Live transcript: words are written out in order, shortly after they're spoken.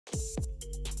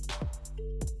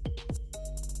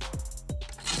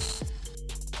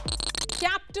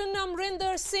Captain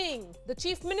Amrinder Singh, the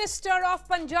Chief Minister of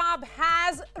Punjab,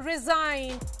 has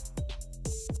resigned.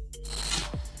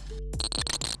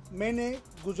 मैंने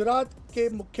गुजरात के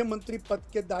मुख्यमंत्री पद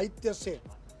के दायित्व से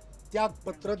त्याग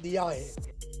पत्र दिया है।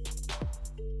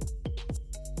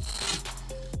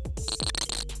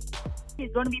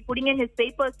 He's going to be putting in his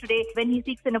papers today when he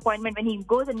seeks an appointment, when he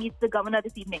goes and meets the governor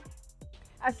this evening.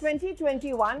 As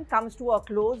 2021 comes to a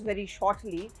close very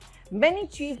shortly, many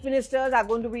chief ministers are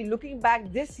going to be looking back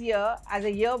this year as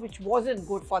a year which wasn't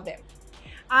good for them.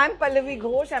 I'm Pallavi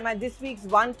Ghosh, and my this week's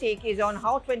One Take is on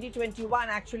how 2021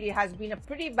 actually has been a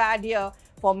pretty bad year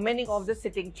for many of the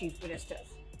sitting chief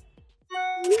ministers.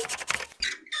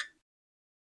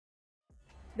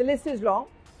 The list is long.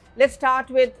 Let's start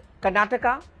with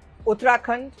Karnataka,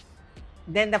 Uttarakhand,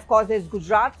 then of course there's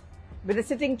Gujarat, where the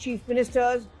sitting chief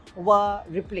ministers were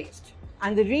replaced.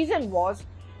 And the reason was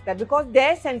that because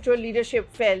their central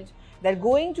leadership felt that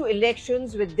going to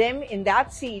elections with them in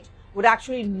that seat would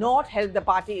actually not help the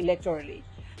party electorally.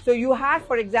 So you had,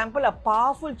 for example, a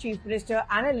powerful chief minister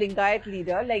and a Lingayat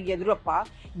leader like Yediyurappa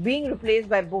being replaced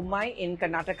by Bommai in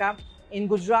Karnataka. In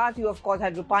Gujarat, you of course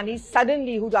had Rupani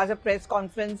suddenly, who does a press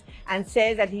conference and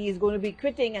says that he is going to be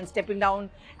quitting and stepping down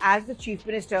as the chief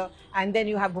minister, and then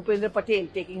you have Bhupendra Patel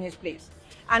taking his place.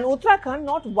 And Uttarakhand,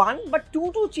 not one but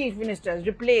two chief ministers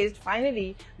replaced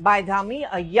finally by Dhami,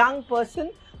 a young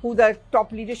person who the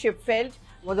top leadership felt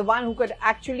was the one who could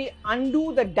actually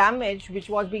undo the damage which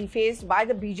was being faced by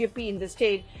the BJP in the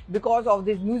state because of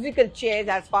these musical chairs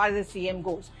as far as the CM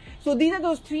goes. So these are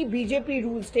those three BJP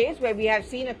ruled states where we have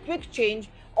seen a quick change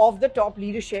of the top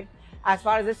leadership as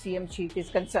far as the CM chief is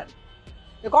concerned.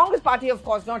 The Congress party, of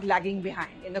course, not lagging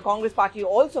behind. In the Congress party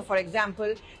also, for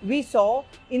example, we saw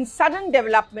in sudden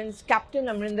developments Captain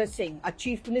Amrinder Singh, a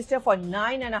chief minister for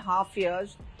 9.5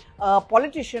 years, a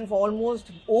politician for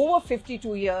almost over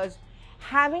 52 years,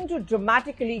 having to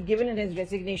dramatically give in his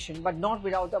resignation, but not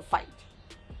without a fight.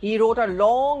 He wrote a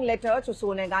long letter to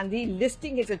Sonia Gandhi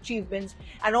listing his achievements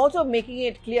and also making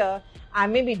it clear, I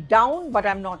may be down, but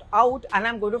I'm not out and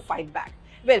I'm going to fight back.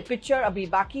 Well, picture abhi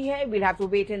baki hai. We'll have to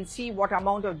wait and see what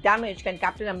amount of damage can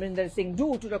Captain Amrinder Singh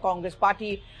do to the Congress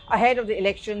party ahead of the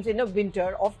elections in the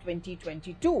winter of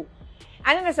 2022.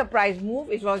 And in a surprise move,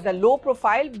 it was the low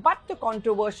profile but the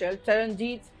controversial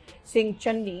Charanjit Singh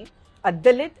Channi, a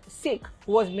Dalit Sikh,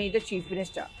 who was made the chief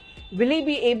minister. Will he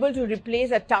be able to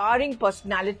replace a towering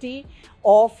personality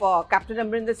of Captain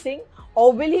Amrinder Singh,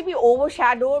 or will he be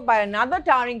overshadowed by another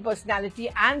towering personality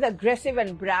and the aggressive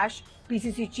and brash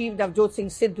PCC chief Navjot Singh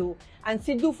Sidhu? And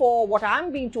Sidhu, for what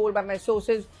I'm being told by my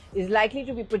sources, is likely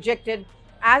to be projected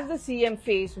as the CM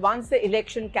face once the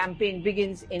election campaign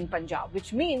begins in Punjab,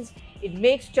 which means it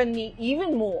makes Channi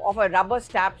even more of a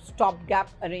rubber-stamped stopgap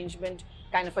arrangement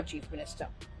kind of a chief minister.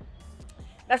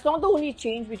 That's not the only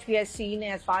change which we have seen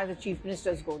as far as the chief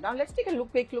ministers go. Now, let's take a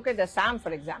quick look at Assam,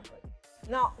 for example.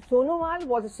 Now, Sonowal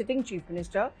was a sitting chief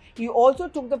minister. He also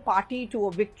took the party to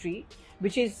a victory,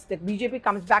 which is that BJP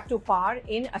comes back to power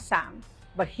in Assam.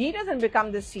 But he doesn't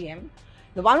become the CM.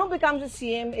 The one who becomes the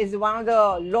CM is one of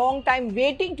the long time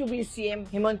waiting to be CM,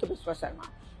 Himanta Biswa Sarma.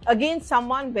 Again,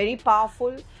 someone very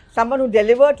powerful, someone who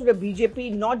delivered to the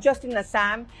BJP not just in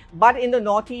Assam but in the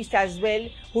Northeast as well,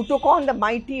 who took on the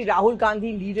mighty Rahul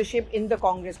Gandhi leadership in the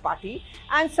Congress party.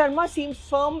 And Sarma seems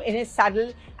firm in his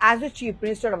saddle as the chief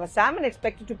minister of Assam and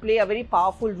expected to play a very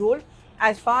powerful role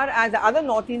as far as the other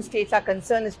northern states are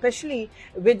concerned, especially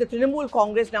with the Trinamool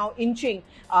Congress now inching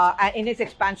in its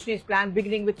expansionist plan,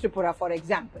 beginning with Tripura, for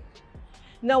example.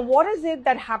 Now, what is it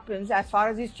that happens as far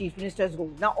as these chief ministers go?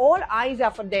 Now, all eyes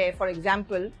are there, for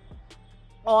example,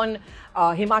 on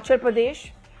Himachal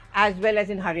Pradesh as well as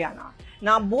in Haryana.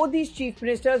 Now, both these chief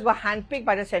ministers were handpicked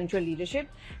by the central leadership.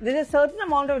 There's a certain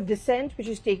amount of dissent which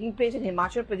is taking place in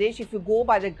Himachal Pradesh if you go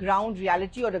by the ground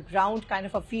reality or the ground kind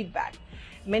of a feedback.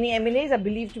 Many MLAs are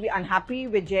believed to be unhappy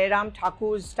with Jairam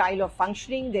Thakur's style of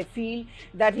functioning. They feel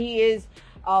that he is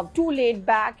too laid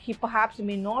back. He perhaps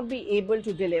may not be able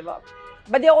to deliver.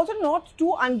 But they're also not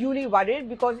too unduly worried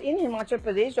because in Himachal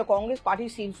Pradesh, the Congress party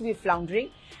seems to be floundering.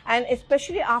 And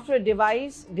especially after a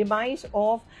demise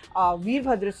of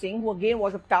Veerbhadra Singh, who again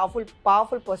was a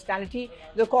powerful personality,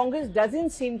 the Congress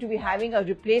doesn't seem to be having a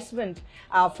replacement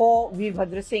for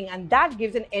Veerbhadra Singh. And that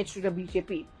gives an edge to the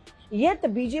BJP. Yet the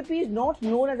BJP is not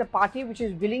known as a party which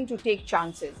is willing to take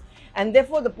chances. And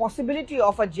therefore, the possibility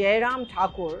of a Jairam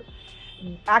Thakur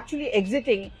actually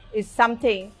exiting is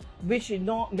something which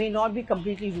may not be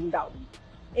completely ruled out.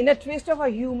 in a twist of a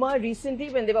humor, recently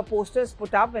when there were posters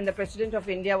put up, when the President of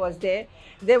India was there,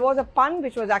 there was a pun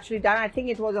which was actually done. I think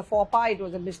it was a faux pas, it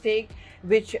was a mistake,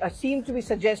 which seemed to be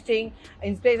suggesting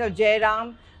in place of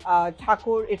Jairam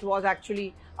Thakur, it was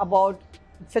actually about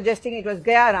suggesting it was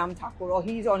Gaya Ram Thakur, or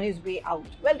he's on his way out.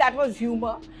 Well, that was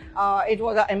humor. It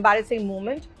was an embarrassing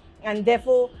moment, and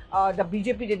therefore the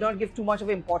BJP did not give too much of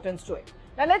importance to it.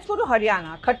 Now let's go to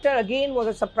Haryana. Khattar again was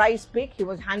a surprise pick. He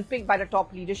was handpicked by the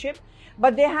top leadership.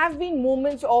 But there have been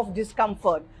moments of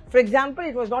discomfort. For example,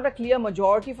 it was not a clear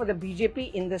majority for the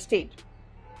BJP in the state.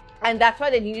 And that's why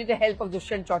they needed the help of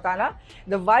Dushyant Chautala.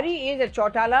 The worry is that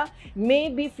Chautala may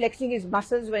be flexing his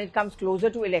muscles when it comes closer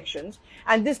to elections.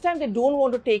 And this time they don't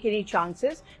want to take any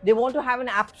chances. They want to have an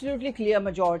absolutely clear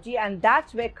majority. And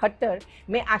that's where Khattar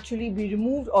may actually be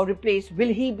removed or replaced.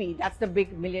 Will he be? That's the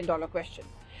big million-dollar question.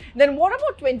 Then what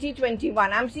about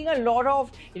 2021? I'm seeing a lot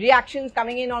of reactions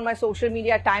coming in on my social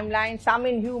media timeline, some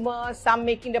in humor, some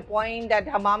making the point that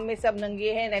Hammam mein sab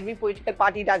nange hai and every political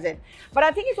party does it. But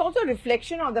I think it's also a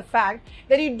reflection of the fact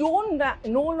that you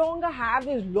no longer have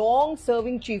these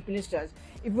long-serving chief ministers.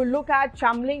 If you look at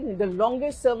Chamling, the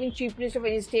longest-serving chief minister of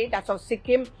any state, that's of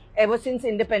Sikkim ever since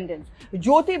independence.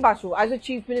 Jyoti Basu as the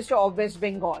chief minister of West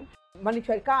Bengal. Manik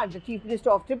Sarkar, the chief minister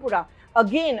of Tripura,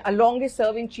 again a longest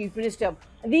serving chief minister.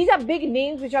 These are big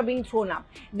names which are being thrown up.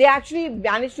 They actually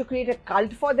managed to create a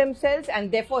cult for themselves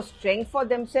and therefore strength for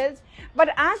themselves. But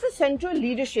as the central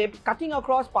leadership cutting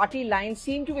across party lines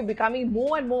seemed to be becoming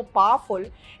more and more powerful,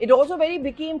 it also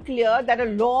became clear that a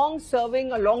longest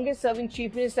serving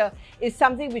chief minister is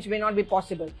something which may not be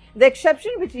possible. The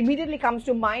exception which immediately comes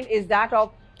to mind is that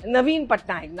of Naveen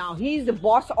Patnaik. Now, he is the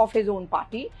boss of his own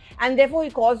party and therefore he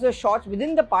calls the shots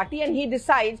within the party and he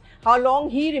decides how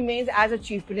long he remains as a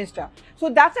chief minister.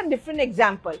 So that's a different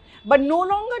example. But no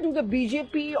longer do the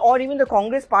BJP or even the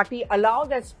Congress party allow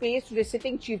that space to the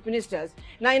sitting chief ministers.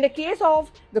 Now, in the case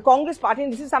of the Congress party,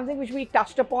 and this is something which we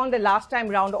touched upon the last time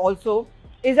round also,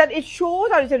 is that it shows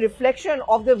or is a reflection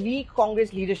of the weak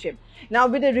Congress leadership. Now,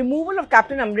 with the removal of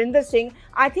Captain Amrinder Singh,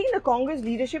 I think the Congress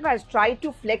leadership has tried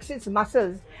to flex its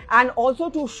muscles and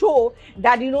also to show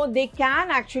that, they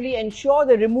can actually ensure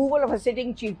the removal of a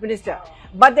sitting chief minister.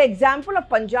 But the example of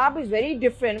Punjab is very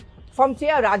different from, say,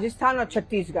 a Rajasthan or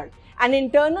Chhattisgarh. An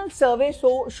internal survey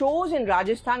shows in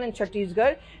Rajasthan and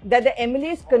Chhattisgarh that the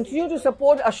MLAs continue to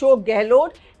support Ashok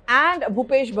Gehlot and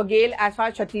Bhupesh Baghel as far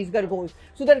as Chhattisgarh goes.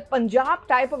 So that Punjab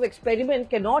type of experiment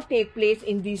cannot take place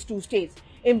in these two states.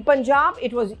 In Punjab,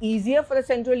 it was easier for the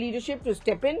central leadership to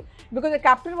step in because the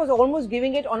captain was almost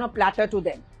giving it on a platter to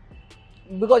them.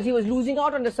 Because he was losing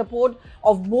out on the support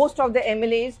of most of the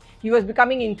MLAs, he was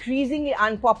becoming increasingly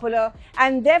unpopular,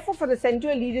 and therefore for the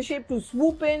central leadership to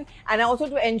swoop in and also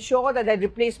to ensure that the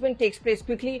replacement takes place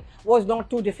quickly was not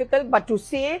too difficult. But to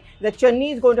say that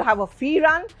Chennai is going to have a free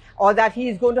run or that he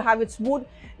is going to have it smooth,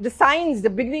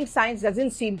 the beginning signs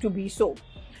doesn't seem to be so.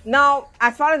 Now,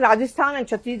 as far as Rajasthan and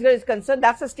Chhattisgarh is concerned,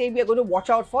 that's a state we are going to watch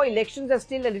out for. Elections are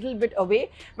still a little bit away.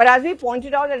 But as we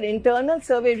pointed out, an internal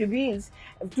survey reveals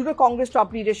to the Congress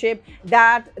top leadership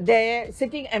that their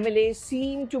sitting MLAs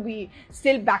seem to be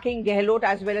still backing Gehlot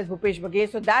as well as Bhupesh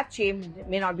Baghel. So that chain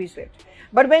may not be swept.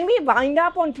 But when we wind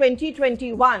up on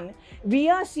 2021, we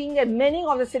are seeing that many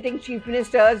of the sitting chief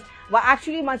ministers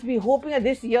must be hoping that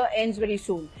this year ends very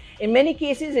soon. In many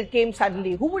cases, it came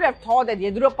suddenly. Who would have thought that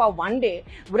Yediyurappa one day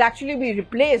would actually be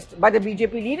replaced by the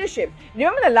BJP leadership?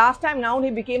 Remember the last time now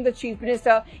he became the chief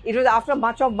minister, it was after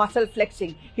much of muscle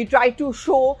flexing. He tried to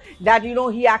show that,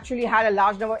 he actually had a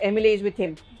large number of MLAs with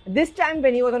him. This time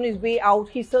when he was on his way out,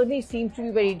 he certainly seemed to be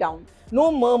very down.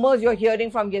 No murmurs you're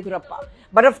hearing from Yediyurappa.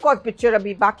 But of course, picture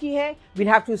abhi baki hai. We'll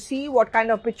have to see what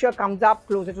kind of picture comes up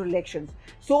closer to elections.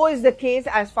 So is the case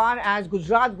as far as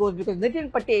Gujarat goes, because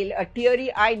Nitin Patel, a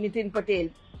teary-eyed Nitin Patel,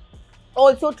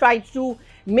 also tried to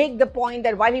make the point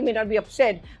that while he may not be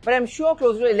upset, but I'm sure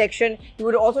closer to election, he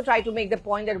would also try to make the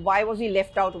point that why was he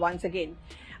left out once again.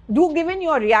 Do give in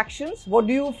your reactions. What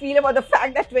do you feel about the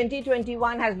fact that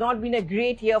 2021 has not been a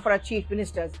great year for our chief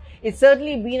ministers? It's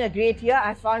certainly been a great year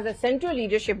as far as the central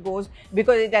leadership goes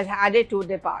because it has added to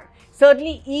their power.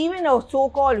 Certainly even a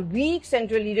so-called weak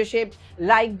central leadership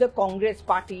like the Congress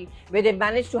party, where they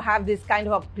managed to have this kind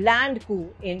of a planned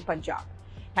coup in Punjab.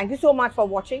 Thank you so much for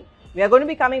watching. We are going to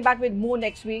be coming back with more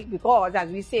next week because, as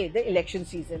we say, the election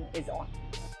season is on.